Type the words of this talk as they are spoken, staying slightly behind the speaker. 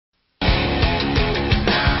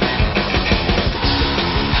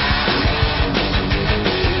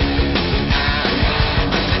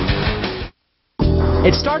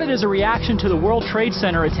It started as a reaction to the World Trade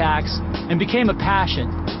Center attacks and became a passion.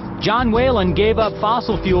 John Whalen gave up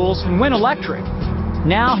fossil fuels and went electric.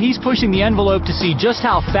 Now he's pushing the envelope to see just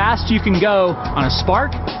how fast you can go on a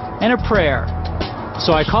spark and a prayer.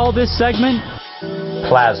 So I call this segment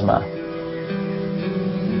Plasma.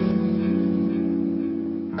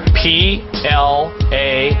 P-L-A-S-M-A,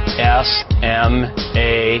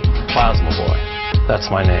 Plasma Boy. That's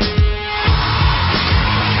my name.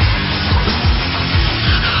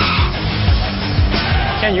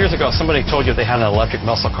 10 years ago, somebody told you they had an electric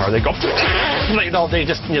muscle car. They go, they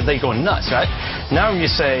go nuts, right? Now when you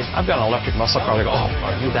say, I've got an electric muscle car, they go, oh,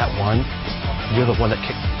 are you that one? You're the one that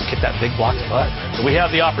kicked that big block's butt? We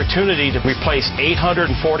have the opportunity to replace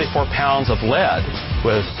 844 pounds of lead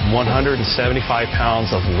with 175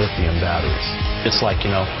 pounds of lithium batteries. It's like,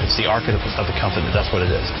 it's the arc of the company. That's what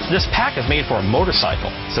it is. This pack is made for a motorcycle.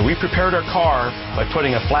 So we prepared our car by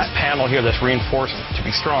putting a flat panel here that's reinforced to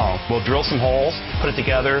be strong. We'll drill some holes, put it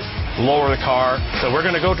together, lower the car. So we're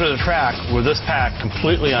going to go to the track with this pack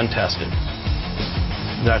completely untested.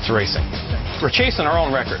 That's racing. We're chasing our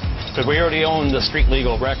own record. Because we already own the street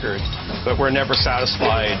legal record, but we're never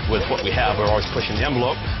satisfied with what we have. We're always pushing the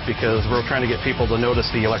envelope because we're trying to get people to notice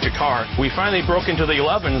the electric car. We finally broke into the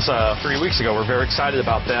 11s 3 weeks ago. We're very excited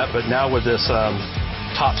about that, but now with this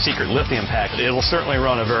top secret lithium pack, it'll certainly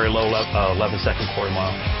run a very low 11-second quarter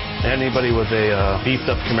mile. Anybody with a beefed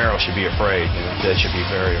up Camaro should be afraid. They should be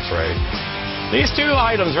very afraid. These two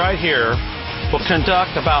items right here will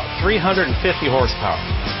conduct about 350 horsepower.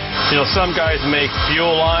 Some guys make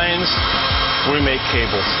fuel lines, we make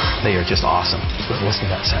cables. They are just awesome. Listen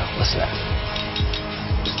to that sound, listen to that.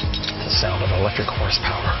 The sound of electric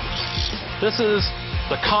horsepower. This is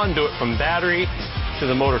the conduit from battery to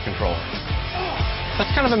the motor controller.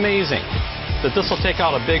 That's kind of amazing that this will take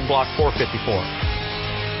out a big block 454.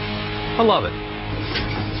 I love it.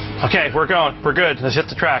 Okay, we're going, we're good, let's hit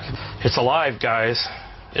the track. It's alive, guys,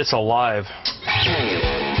 it's alive.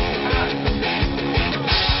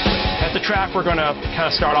 At the track, we're going to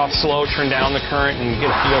kind of start off slow, turn down the current, and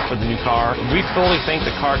get a feel for the new car. We fully think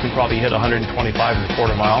the car can probably hit 125 in a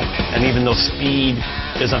quarter mile, and even though speed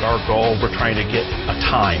isn't our goal, we're trying to get a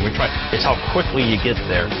time. It's how quickly you get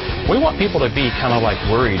there. We want people to be kind of like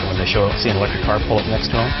worried when they see an electric car pull up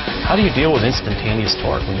next to them. How do you deal with instantaneous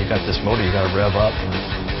torque when you got this motor you got to rev up?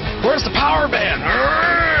 And where's the power band?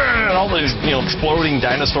 And all these exploding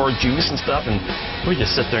dinosaur juice and stuff, and we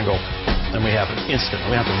just sit there and go, and we have it instant.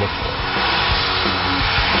 We have to look for it.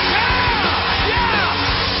 Yeah!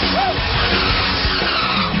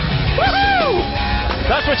 Woohoo!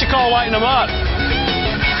 That's what you call lighting them up.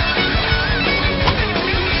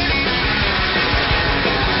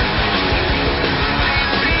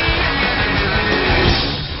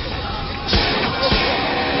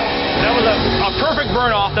 That was a perfect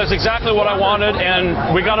burn off. That's exactly what I wanted,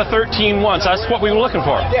 and we got a 13 once. That's what we were looking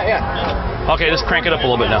for. Yeah, yeah. Okay, just crank it up a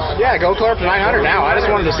little bit now. Yeah, go clear up to 900 now. I just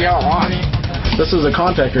wanted to see how it went. This is a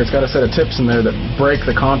contactor. It's got a set of tips in there that break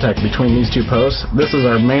the contact between these two posts. This is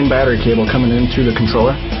our main battery cable coming in through the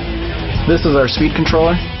controller. This is our speed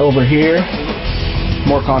controller. Over here,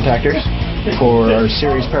 more contactors for our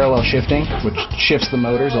series parallel shifting, which shifts the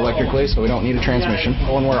motors electrically, so we don't need a transmission.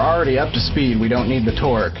 When we're already up to speed, we don't need the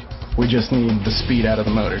torque. We just need the speed out of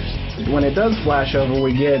the motors. When it does flash over,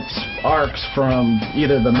 we get arcs from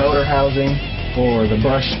either the motor housing or the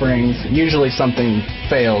brush springs. Usually something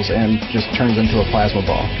fails and just turns into a plasma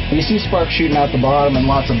ball. You see sparks shooting out the bottom and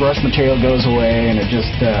lots of brush material goes away, and it just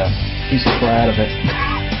keeps the fry out of it.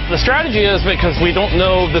 The strategy is because we don't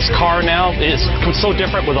know this car now is so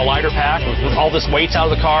different with a lighter pack, with all this weight's out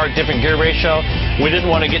of the car, different gear ratio. We didn't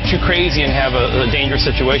want to get too crazy and have a dangerous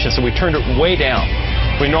situation, so we turned it way down.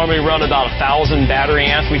 We normally run about 1,000 battery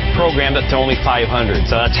amps. We programmed it to only 500,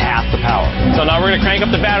 so that's half the power. So now we're going to crank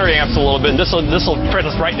up the battery amps a little bit, and this will print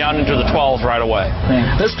us right down into the 12s right away.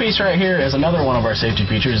 This piece right here is another one of our safety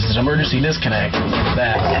features. It's an emergency disconnect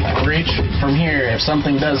that reach from here. If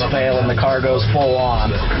something does fail and the car goes full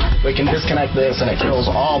on, we can disconnect this and it kills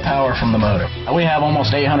all power from the motor. We have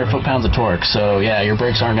almost 800 foot-pounds of torque, so yeah, your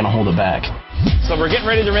brakes aren't going to hold it back. So we're getting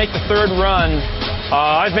ready to make the third run.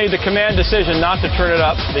 I've made the command decision not to turn it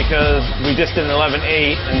up because we just did an 11.8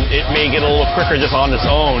 and it may get a little quicker just on its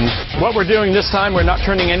own. What we're doing this time, we're not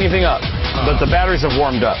turning anything up, but the batteries have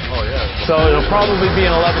warmed up. Oh, yeah. So it'll probably be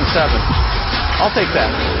an 11.7. I'll take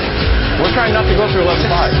that. We're trying not to go through 11.5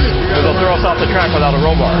 because they'll throw us off the track without a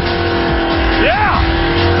roll bar. Yeah!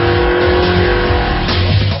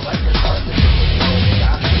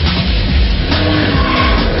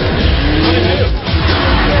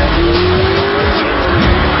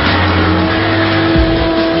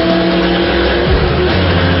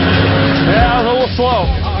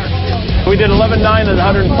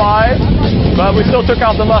 105, but we still took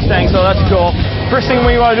out the Mustang, so that's cool. First thing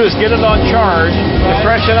we want to do is get it on charge to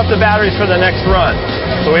freshen up the batteries for the next run.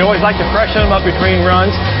 So we always like to freshen them up between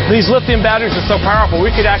runs. These lithium batteries are so powerful,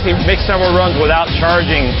 we could actually make several runs without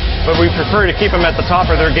charging, but we prefer to keep them at the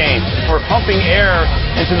top of their game. We're pumping air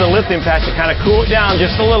into the lithium pack to kind of cool it down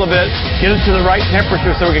just a little bit, get it to the right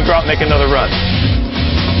temperature so we can go out and make another run.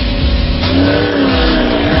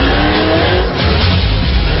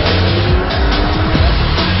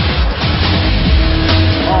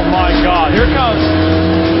 Oh my God, here comes,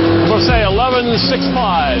 we'll say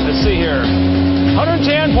 11.65, let's see here.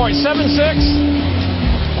 110.76.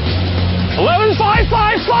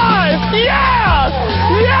 11.555. Yes!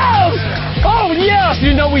 Yes! Oh yes!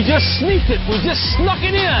 You know, we just sneaked it. We just snuck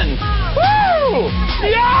it in. Woo!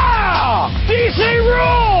 Yeah! DC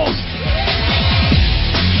rules!